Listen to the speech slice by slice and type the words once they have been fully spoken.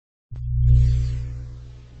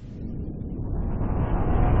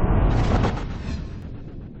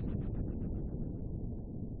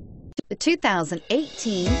The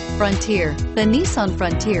 2018 Frontier. The Nissan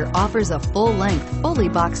Frontier offers a full-length, fully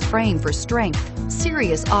boxed frame for strength,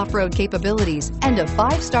 serious off-road capabilities, and a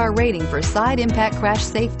 5-star rating for side impact crash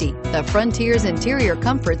safety. The Frontier's interior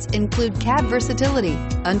comforts include cab versatility,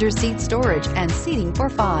 under-seat storage, and seating for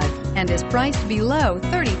 5, and is priced below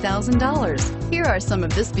 $30,000. Here are some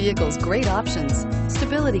of this vehicle's great options: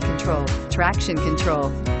 stability control, traction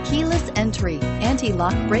control, keyless entry,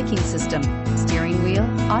 anti-lock braking system, steering wheel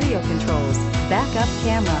audio controls, backup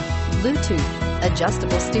camera, Bluetooth,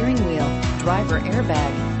 adjustable steering wheel, driver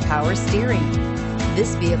airbag, power steering.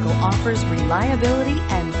 This vehicle offers reliability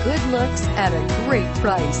and good looks at a great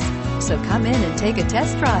price. So come in and take a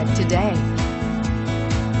test drive today.